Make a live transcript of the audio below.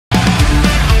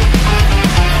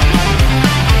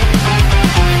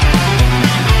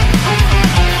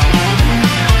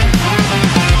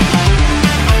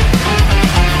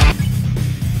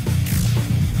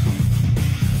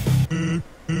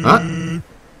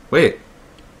Wait.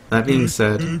 That being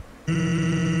said,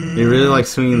 you really like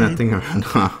swinging that thing around,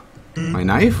 huh? My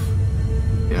knife?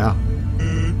 Yeah.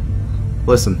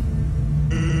 Listen.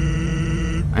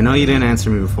 I know you didn't answer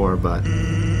me before, but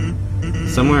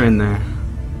somewhere in there,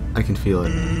 I can feel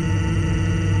it.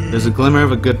 There's a glimmer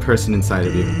of a good person inside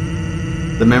of you.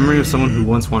 The memory of someone who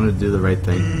once wanted to do the right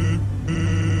thing.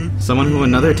 Someone who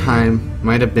another time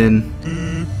might have been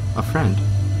a friend.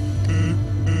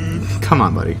 Come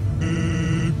on, buddy.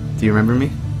 Do you remember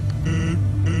me?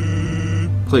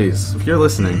 Please, if you're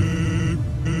listening,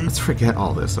 let's forget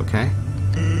all this, okay?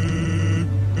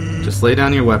 Just lay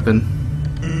down your weapon,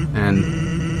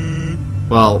 and,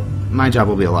 well, my job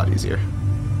will be a lot easier.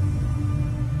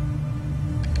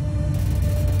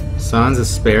 Sans is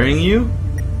sparing you?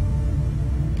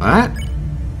 What?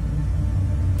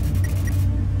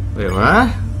 Wait,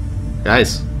 what?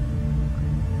 Guys.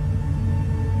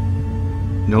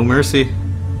 No mercy.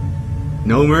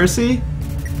 No mercy?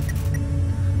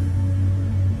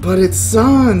 But it's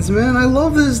Sans, man. I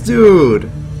love this dude.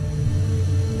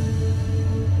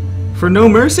 For no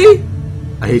mercy?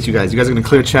 I hate you guys. You guys are gonna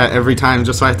clear chat every time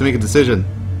just so I have to make a decision.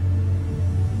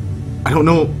 I don't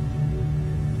know.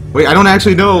 Wait, I don't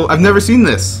actually know. I've never seen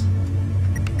this.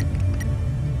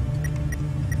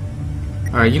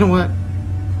 Alright, you know what?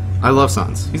 I love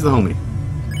Sans. He's the homie.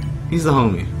 He's the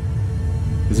homie.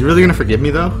 Is he really gonna forgive me,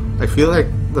 though? I feel like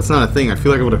that's not a thing. I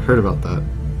feel like I would have heard about that.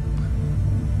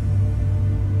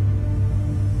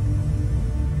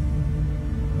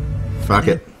 Fuck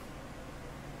it.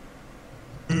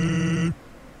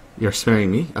 You're sparing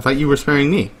me? I thought you were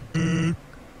sparing me.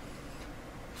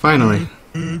 Finally.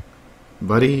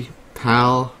 Buddy,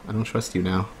 pal, I don't trust you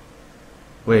now.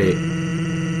 Wait.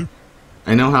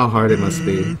 I know how hard it must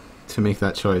be to make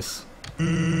that choice.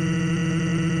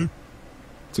 To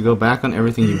go back on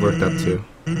everything you've worked up to.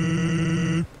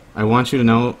 I want you to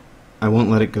know I won't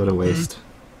let it go to waste.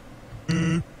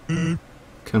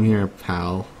 Come here,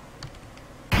 pal.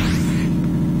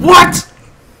 What?!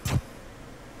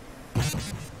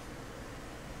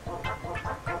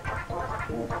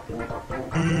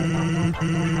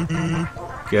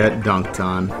 Get dunked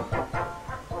on.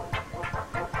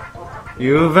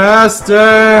 You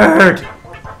bastard!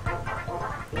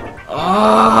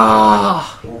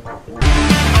 Ah!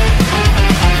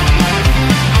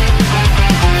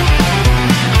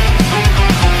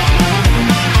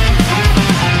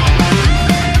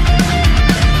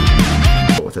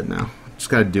 With it now. Just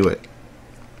gotta do it.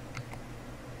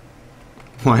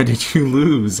 Why did you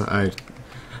lose? I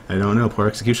don't know. Poor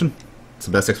execution? It's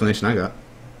the best explanation I got.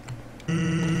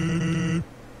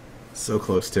 So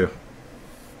close, too.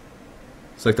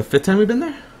 It's like the 5th time we've been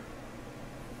there?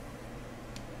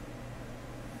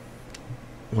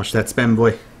 Watch that spam,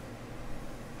 boy.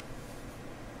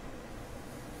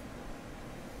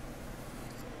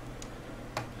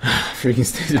 Freaking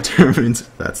stay determined.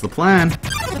 That's the plan.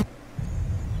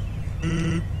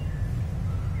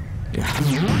 Yeah.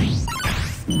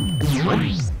 What?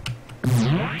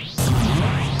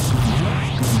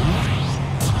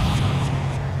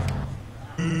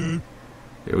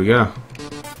 Here we go.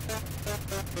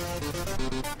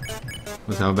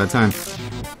 Let's have a bad time.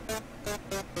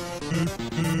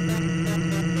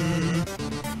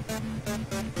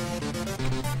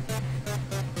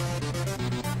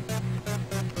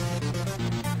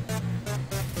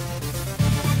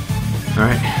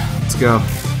 Alright, let's go.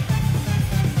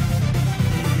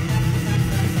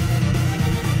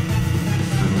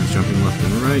 Everyone's jumping left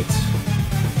and right.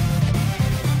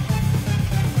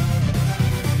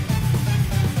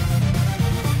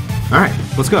 Alright,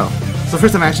 let's go. It's the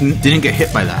first time I actually didn't get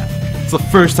hit by that. It's the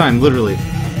first time, literally.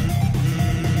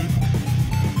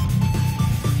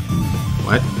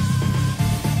 What?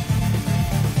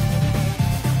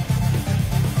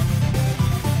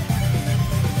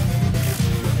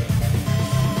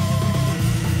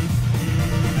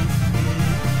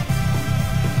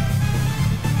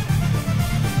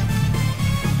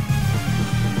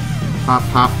 Hop,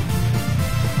 hop.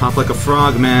 Hop like a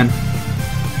frog, man.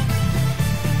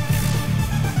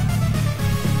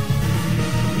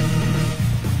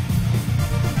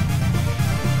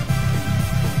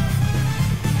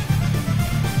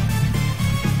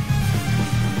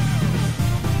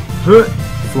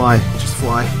 Fly. Just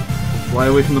fly. Fly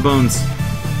away from the bones.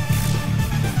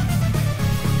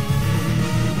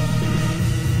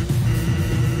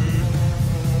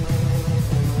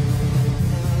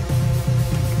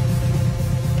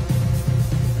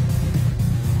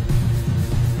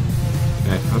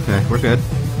 Okay, we're good.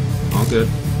 All good.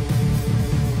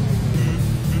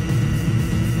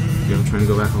 Yeah, I'm trying to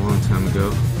go back a long time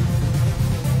ago.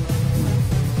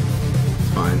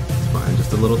 It's fine. It's fine. Just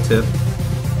Just a little tip.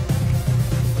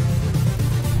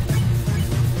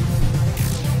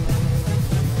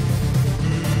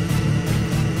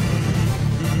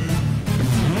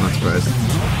 Not surprised.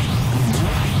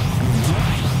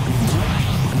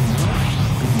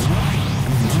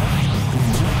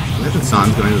 Imagine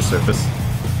Sans going to the surface.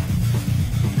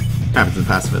 Happens in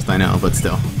Pacifist, I know, but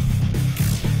still.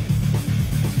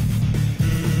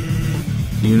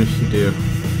 Even if you do,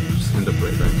 just end up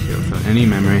right back here without any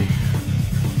memory.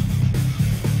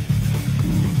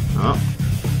 Oh,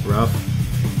 rough.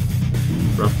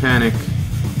 Rough panic.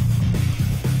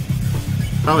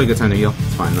 Probably a good time to heal.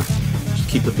 It's fine though. Just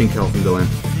keep the pink health and go in.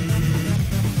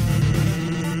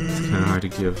 It's kind of hard to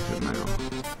give it my all.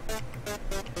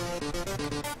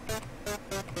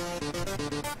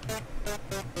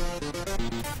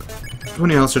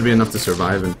 20 health should be enough to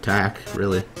survive and attack,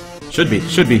 really. Should be.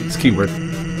 It's keyword.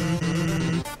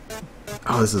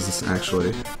 Oh, this is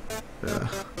actually...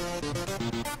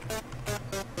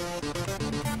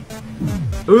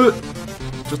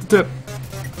 just a tip.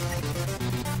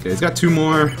 Okay, he's got 2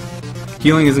 more.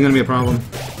 Healing isn't going to be a problem.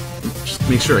 Just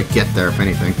make sure I get there, if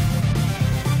anything.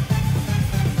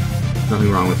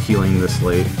 Nothing wrong with healing this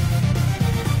late.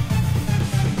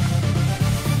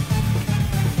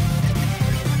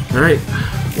 Alright,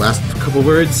 last couple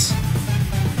words.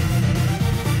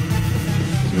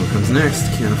 See what comes next.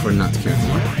 Can't afford not to care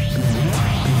anymore.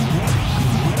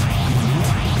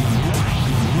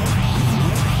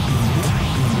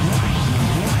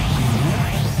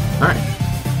 Alright,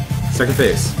 second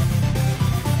phase.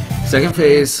 Second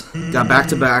phase, got back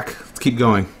to back. Let's keep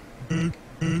going.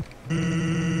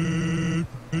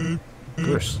 Of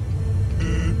course.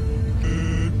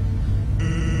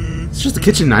 It's just a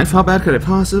kitchen knife. How bad could it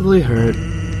possibly hurt?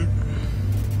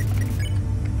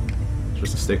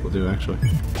 Just a steak will do, actually.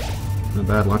 Not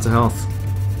bad. Lots of health.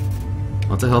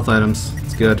 Lots of health items.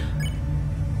 It's good.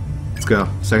 Let's go.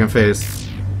 Second phase.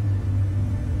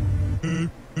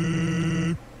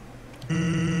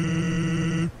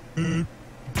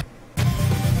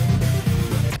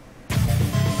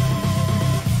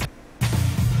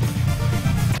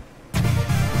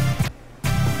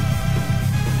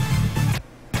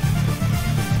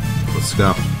 Let's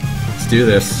go. Let's do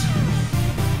this.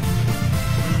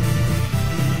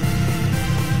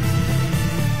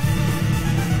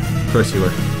 Of course you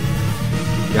were.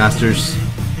 Yasters.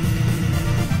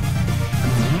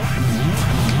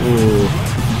 Ooh.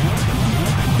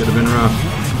 Could have been rough.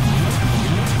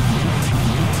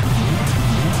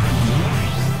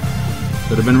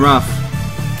 Could have been rough.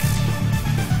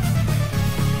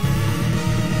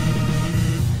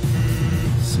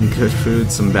 Some good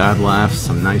food, some bad laughs,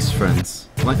 some nice friends.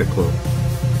 I like that quote.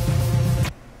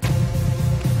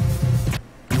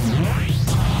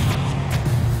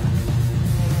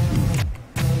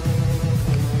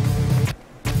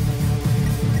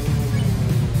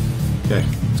 Okay,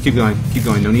 let's keep going, keep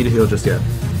going. No need to heal just yet.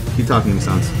 Keep talking to me,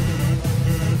 Sans.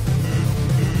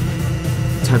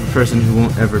 The type of person who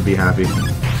won't ever be happy.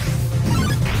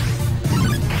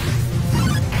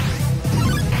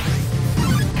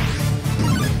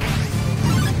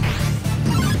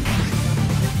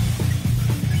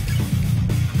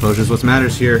 Closure's what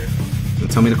matters here. Don't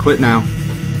tell me to quit now.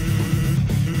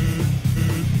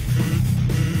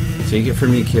 Take it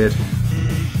from me, kid.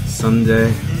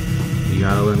 Someday, you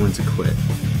gotta learn when to quit.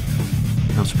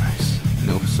 No surprise.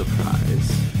 No surprise.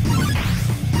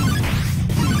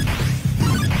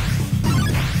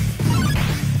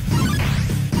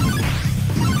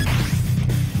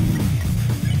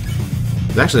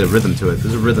 There's actually a rhythm to it.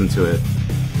 There's a rhythm to it.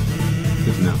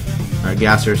 Good to know. Alright,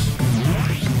 gassers.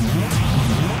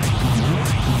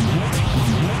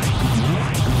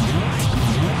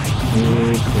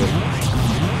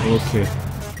 Okay.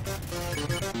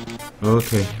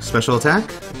 Okay. Special attack?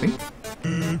 I think?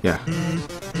 Yeah.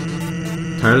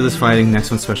 Tired of this fighting,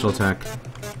 next one's special attack.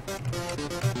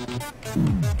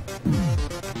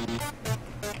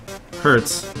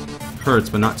 Hurts. Hurts,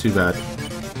 but not too bad.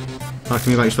 Talk to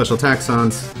me about your special attack,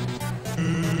 Sans.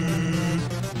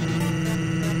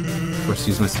 Of course,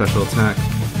 use my special attack.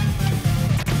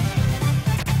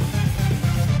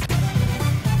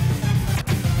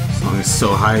 This song is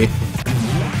so hype.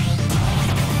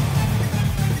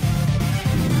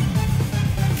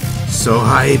 So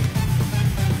hype.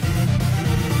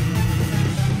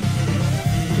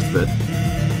 Just a bit.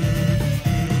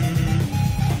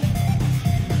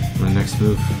 My next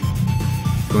move.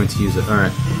 Going to use it.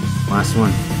 Alright. Last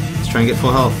one. Let's try and get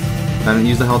full health. I haven't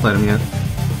used the health item yet.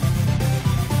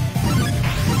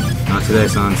 Not today,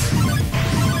 Sans.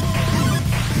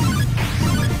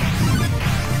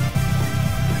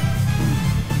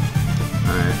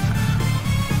 Alright.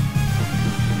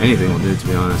 Anything will do, to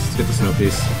be honest. Let's get the snow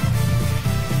piece.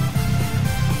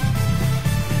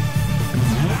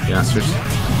 Yasters.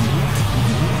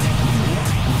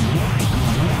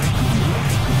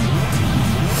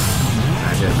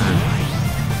 Bad hit, man.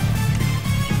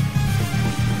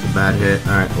 It's a bad hit.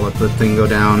 Alright, we'll let the thing go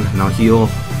down, and I'll heal.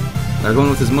 Gotta go in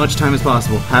with as much time as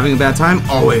possible. Having a bad time?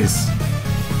 Always.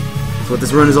 That's what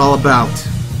this run is all about.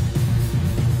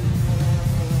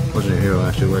 Legendary Hero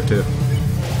actually worked too.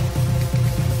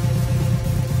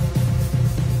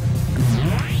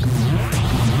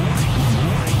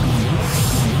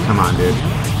 Come on, dude.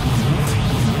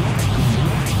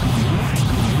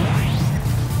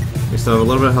 We still have a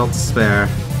little bit of health to spare.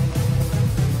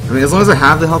 I mean, as long as I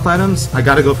have the health items, I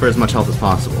gotta go for as much health as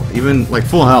possible. Even, like,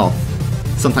 full health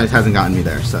sometimes hasn't gotten me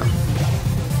there, so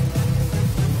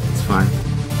it's fine.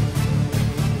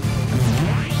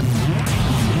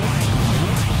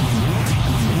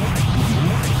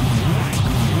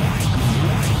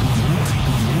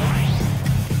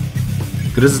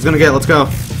 Good as it's gonna get, let's go.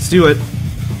 Let's do it.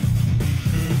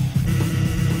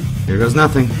 Here goes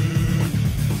nothing.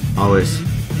 Always.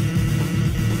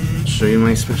 Show you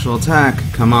my special attack.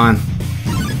 Come on.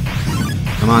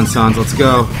 Come on, Sans, let's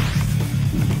go.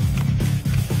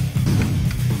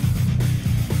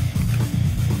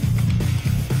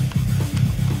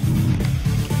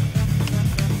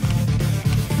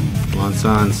 Come on,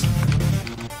 Sans.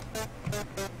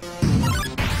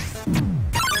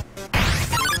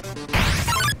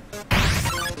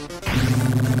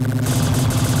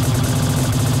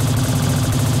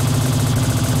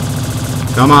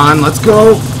 Come on, let's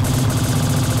go!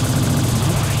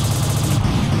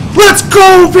 Let's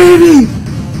go, baby!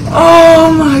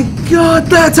 Oh my god,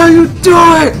 that's how you do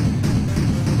it!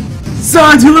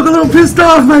 Sans, you look a little pissed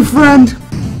off, my friend!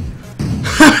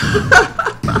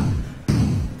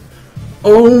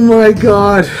 Oh my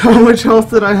god, how much health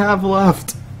did I have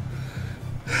left?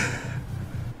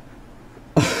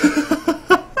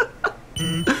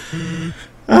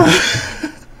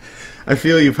 I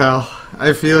feel you, pal.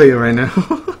 I feel you right now.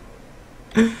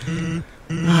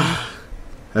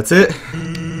 That's it.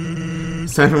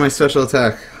 It's time for my special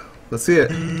attack. Let's see it.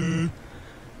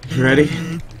 You ready?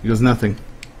 He goes nothing.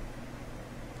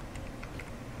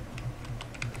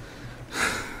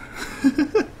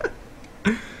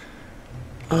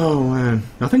 Oh man.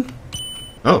 Nothing?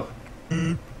 Oh.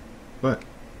 What?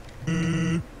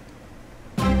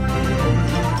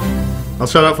 I'll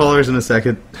shout out followers in a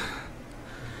second.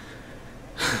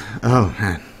 Oh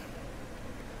man.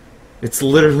 It's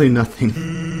literally nothing.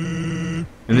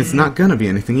 And it's not gonna be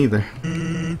anything either.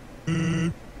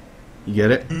 You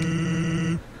get it?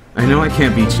 I know I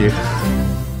can't beat you.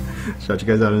 Shout you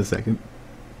guys out in a second.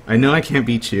 I know I can't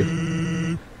beat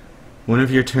you. One of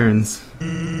your turns,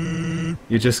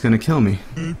 you're just gonna kill me.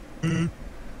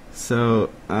 So,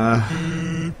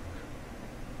 I've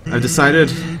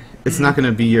decided it's not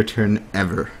gonna be your turn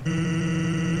ever.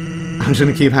 I'm just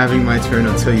gonna keep having my turn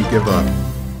until you give up.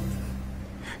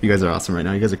 You guys are awesome right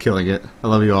now. You guys are killing it. I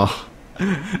love you all.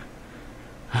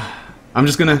 I'm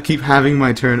just gonna keep having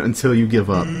my turn until you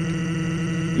give up.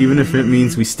 Even if it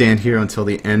means we stand here until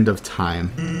the end of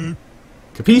time.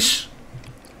 Capiche?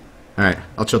 Alright,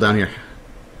 I'll chill down here.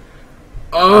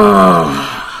 Oh!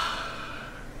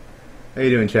 How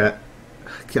you doing, chat?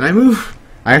 Can I move?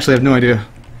 I actually have no idea.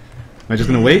 Am I just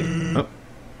gonna wait? Oh,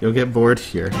 you'll get bored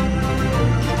here.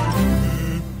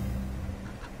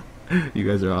 You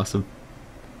guys are awesome.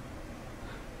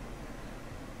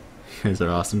 You guys are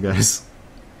awesome, guys.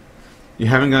 You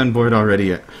haven't gotten bored already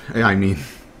yet. I mean,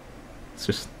 it's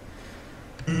just...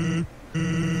 And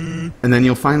then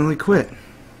you'll finally quit.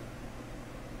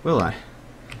 Will I?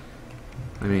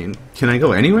 I mean, can I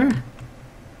go anywhere?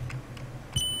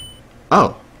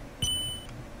 Oh.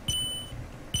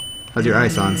 How's your eye,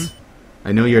 Sans?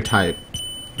 I know your type.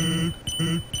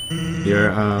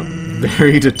 You're,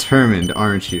 very determined,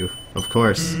 aren't you? Of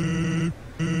course.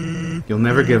 You'll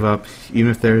never give up,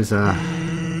 even if there's,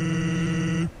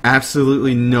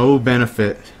 absolutely no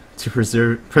benefit to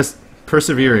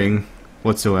persevering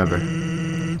whatsoever.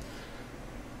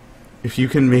 If you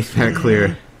can make that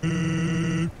clear,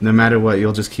 no matter what,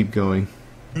 you'll just keep going.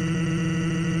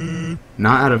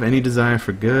 Not out of any desire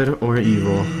for good or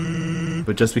evil,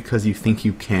 but just because you think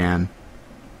you can.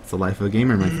 It's the life of a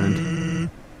gamer, my friend.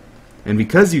 And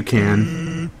because you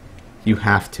can, you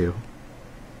have to.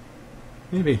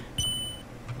 Maybe.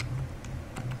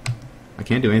 I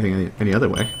can't do anything any other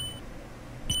way.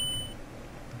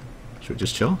 Should we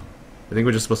just chill? I think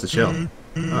we're just supposed to chill.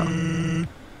 Oh.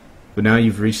 But now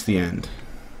you've reached the end.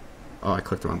 Oh, I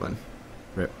clicked the wrong button.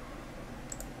 Rip.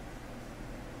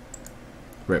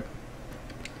 Rip.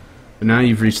 But now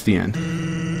you've reached the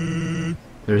end.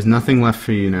 There's nothing left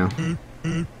for you now.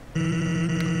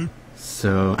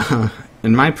 So,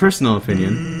 in my personal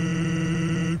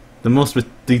opinion, the most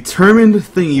determined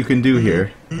thing you can do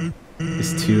here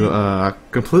is to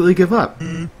completely give up.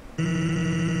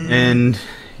 And,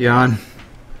 Jan,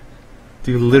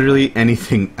 do literally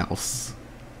anything else.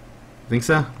 Think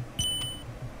so?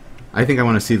 I think I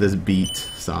want to see this beat,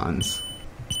 Sans.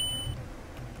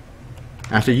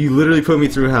 After you literally put me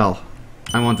through hell,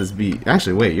 I want this beat.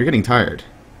 Actually, wait, you're getting tired.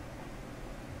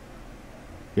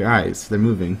 Your eyes, they're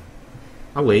moving.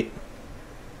 I'll wait.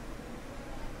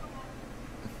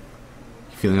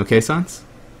 You feeling okay, Sans?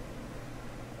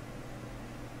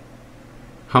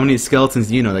 How many skeletons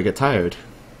do you know that get tired?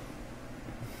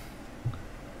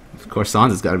 Of course,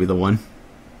 Sans has got to be the one.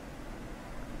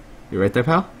 You right there,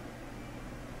 pal?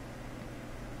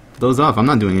 Doze off. I'm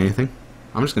not doing anything.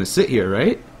 I'm just gonna sit here,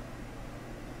 right?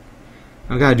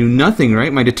 I gotta do nothing,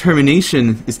 right? My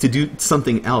determination is to do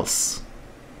something else.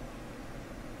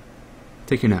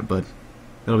 Take your nap, bud.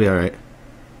 It'll be alright.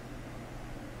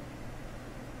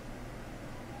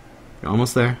 You're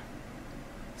almost there.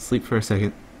 Sleep for a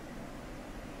second.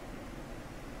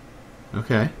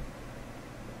 Okay.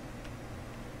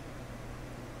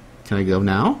 Can I go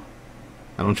now?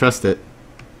 I don't trust it.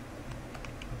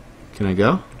 Can I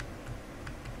go?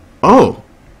 Oh!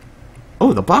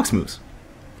 Oh, the box moves.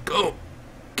 Go!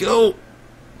 Go!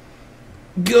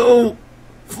 Go!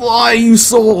 Fly, you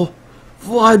soul!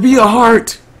 Fly, be a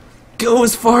heart! Go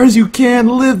as far as you can,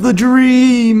 live the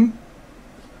dream!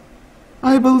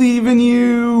 I believe in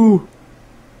you!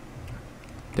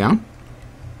 Down?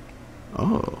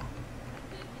 Oh.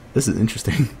 This is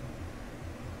interesting.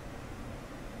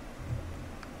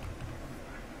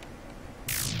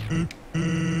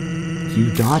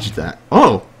 You dodged that.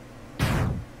 Oh!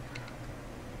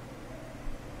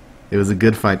 It was a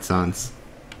good fight, Sans.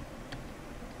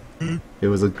 It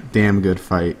was a damn good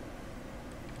fight.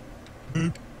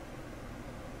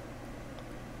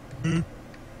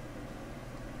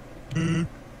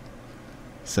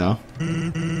 So?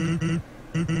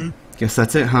 Guess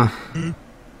that's it, huh?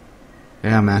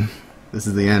 Yeah, man. This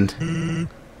is the end.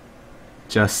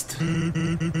 Just...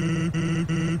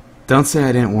 don't say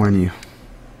I didn't warn you.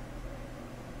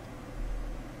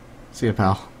 See ya,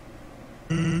 pal.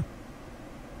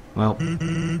 Well...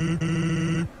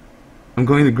 I'm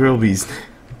going to Grillby's.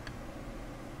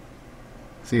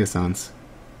 See ya, Sans.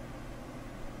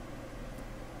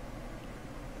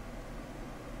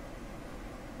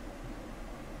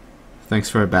 Thanks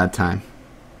for a bad time.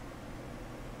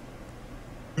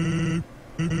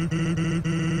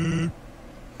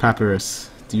 Papyrus,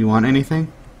 do you want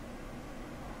anything?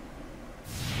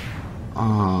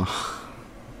 Oh,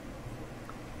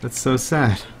 that's so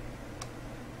sad.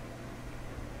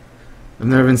 I've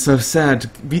never been so sad to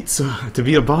beat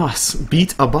a boss.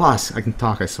 Beat a boss. I can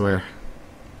talk, I swear.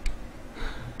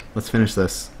 Let's finish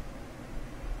this.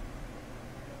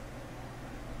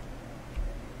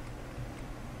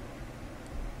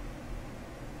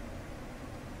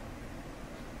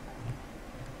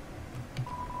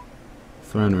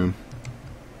 Throne room.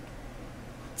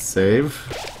 Save.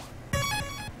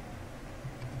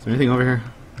 Is there anything over here?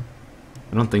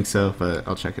 I don't think so, but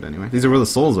I'll check it anyway. These are where the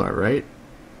souls are, right?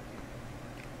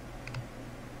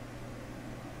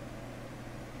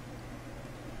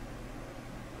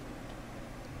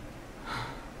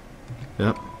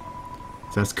 Yep.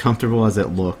 It's as comfortable as it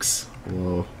looks.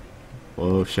 Whoa.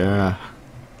 Whoa, Shara.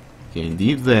 Getting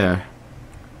deep there.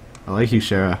 I like you,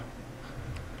 Shara.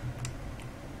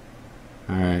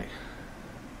 Alright.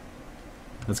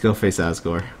 Let's go face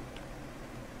Asgore.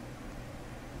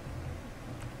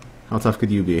 How tough could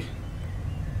you be?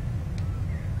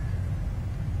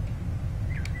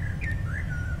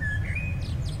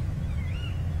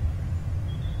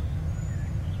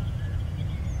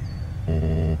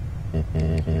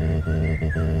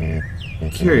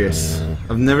 Curious.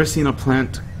 I've never seen a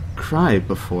plant cry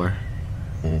before.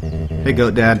 Hey,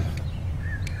 Goat Dad.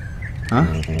 Huh?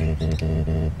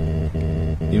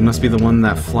 You must be the one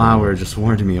that flower just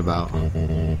warned me about.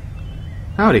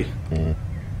 Howdy.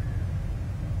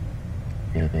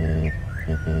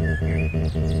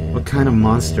 What kind of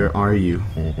monster are you?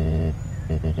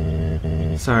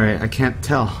 Sorry, I can't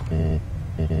tell.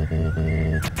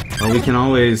 Well, we can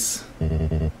always...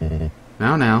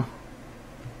 Now.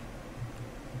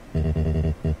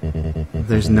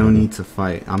 There's no need to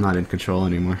fight. I'm not in control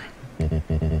anymore.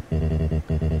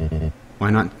 Why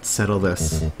not settle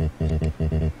this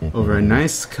over a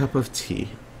nice cup of tea?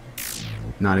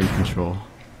 Not in control.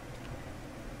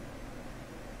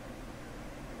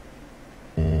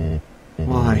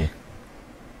 Why?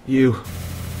 You.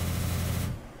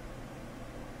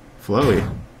 Flowy.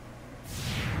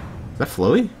 Is that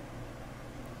Flowy?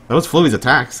 That was Flowy's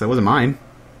attacks. That wasn't mine.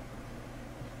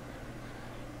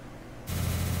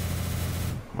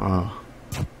 Wow.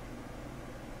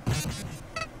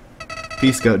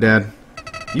 Peace, Goat Dad.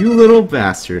 You little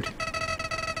bastard.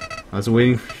 I was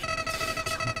waiting for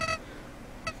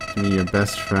you to be your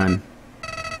best friend.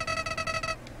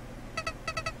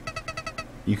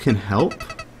 You can help?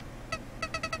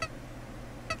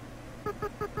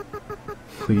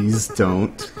 Please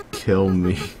don't kill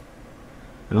me.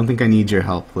 I don't think I need your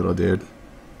help, little dude.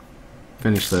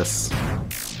 Finish this.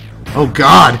 Oh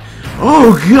god!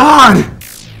 Oh god!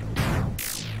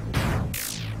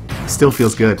 Still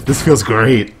feels good. This feels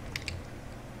great.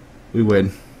 We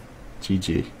win.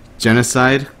 GG.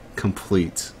 Genocide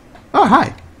complete. Oh,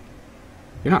 hi!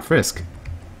 You're not Frisk.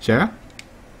 Shara?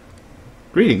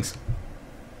 Greetings.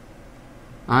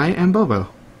 I am Bobo.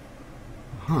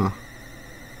 Huh.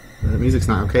 That music's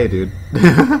not okay, dude.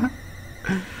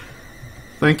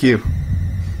 Thank you.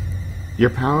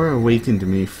 Your power awakened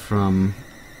me from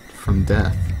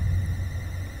death.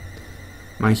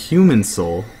 My human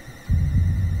soul,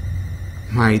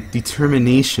 my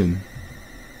determination,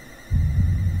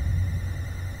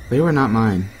 they were not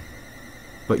mine,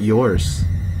 but yours.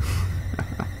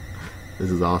 This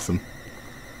is awesome.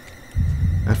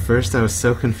 At first I was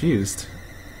so confused.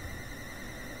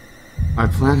 Our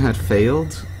plan had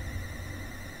failed,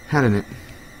 hadn't it?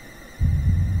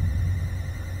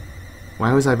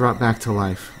 Why was I brought back to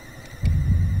life?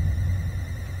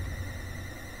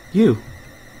 You.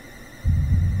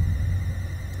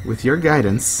 With your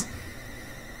guidance,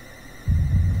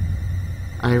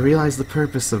 I realized the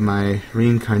purpose of my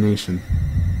reincarnation.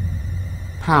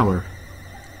 Power.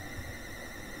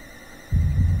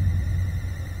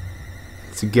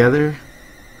 Together,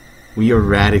 we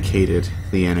eradicated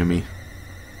the enemy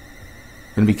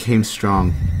and became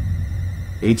strong.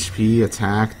 HP,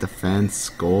 attack, defense,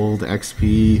 gold,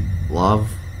 XP,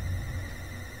 love.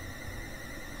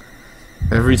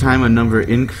 Every time a number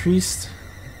increased,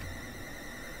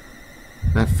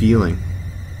 that feeling.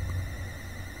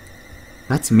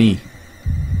 That's me.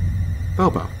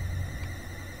 Bobo.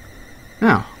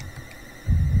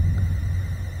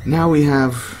 Now we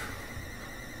have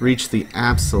reached the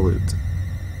absolute.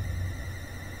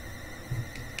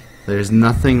 There's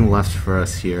nothing left for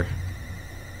us here.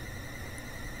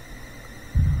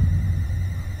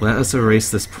 Let us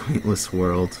erase this pointless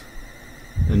world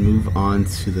and move on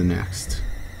to the next.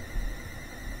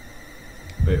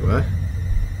 Wait, what?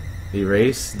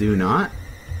 Erase? Do not?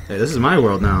 Hey, this is my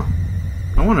world now.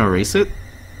 I don't want to erase it.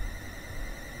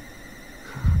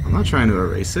 I'm not trying to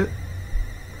erase it.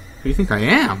 Who do you think I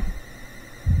am?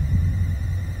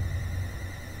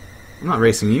 I'm not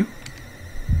erasing you.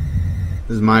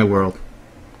 This is my world.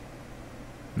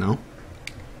 No?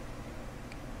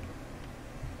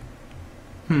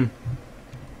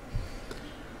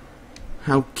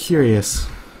 How curious.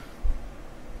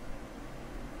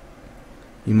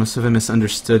 You must have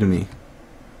misunderstood me.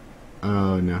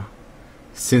 Oh no.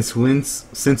 Since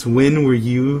when were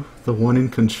you the one in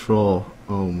control?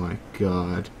 Oh my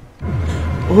god.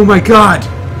 Oh my god!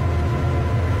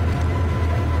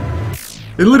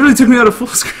 It literally took me out of full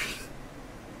screen.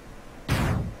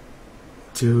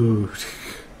 Dude.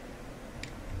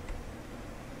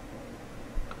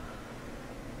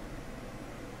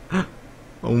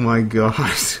 Oh my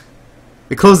god.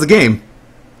 It closed the game.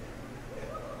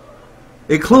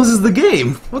 It closes the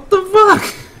game. What the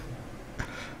fuck?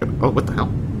 Oh, what the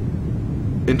hell?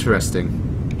 Interesting.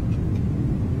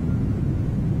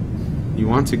 You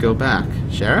want to go back,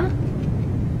 Shara?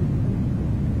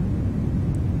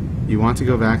 You want to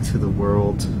go back to the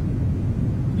world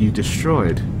you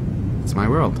destroyed. It's my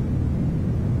world.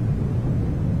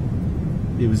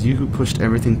 It was you who pushed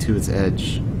everything to its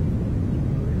edge.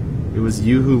 It was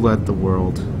you who led the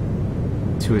world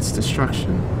to its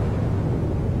destruction.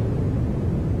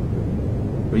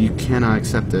 But you cannot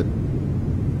accept it.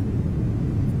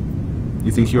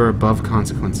 You think you are above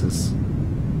consequences.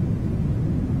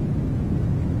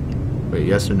 Wait,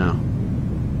 yes or no?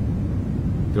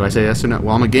 Do I say yes or no?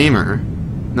 Well, I'm a gamer.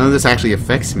 None of this actually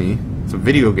affects me. It's a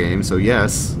video game, so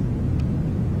yes.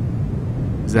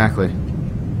 Exactly.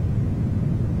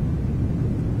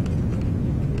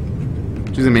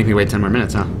 She's gonna make me wait 10 more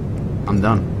minutes, huh? I'm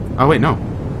done. Oh, wait, no.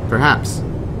 Perhaps.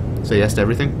 Say yes to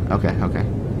everything? Okay, okay.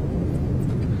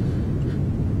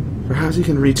 Perhaps you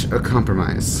can reach a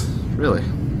compromise. Really.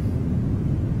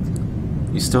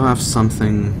 You still have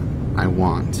something I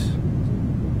want.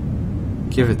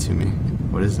 Give it to me.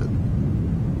 What is it?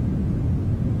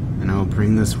 And I will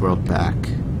bring this world back.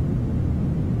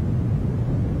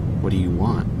 What do you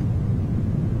want?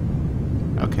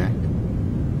 Okay.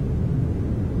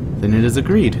 Then it is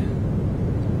agreed.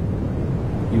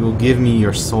 You will give me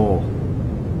your soul.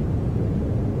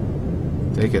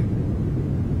 Take it.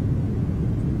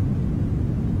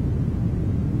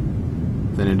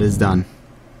 Then it is done.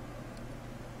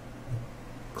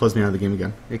 Close me out of the game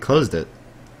again. It closed it.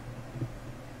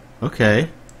 Okay.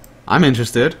 I'm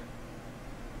interested.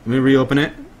 Let me reopen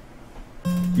it.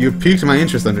 You piqued my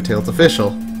interest, Undertale. It's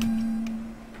official.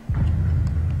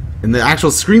 And the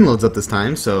actual screen loads up this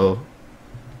time, so...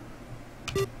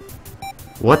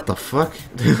 What the fuck?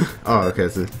 Oh, okay.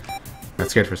 So got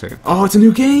scared for a second. Oh, it's a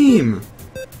new game!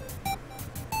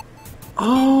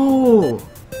 Oh!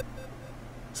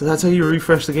 So that's how you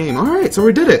refresh the game. Alright, so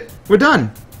we did it. We're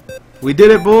done. We did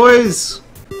it, boys!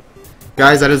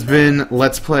 Guys, that has been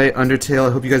Let's Play Undertale.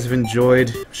 I hope you guys have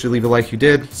enjoyed. Should leave a like if you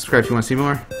did. Subscribe if you want to see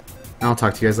more. And I'll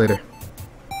talk to you guys later.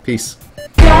 Peace.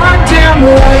 Goddamn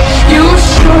right.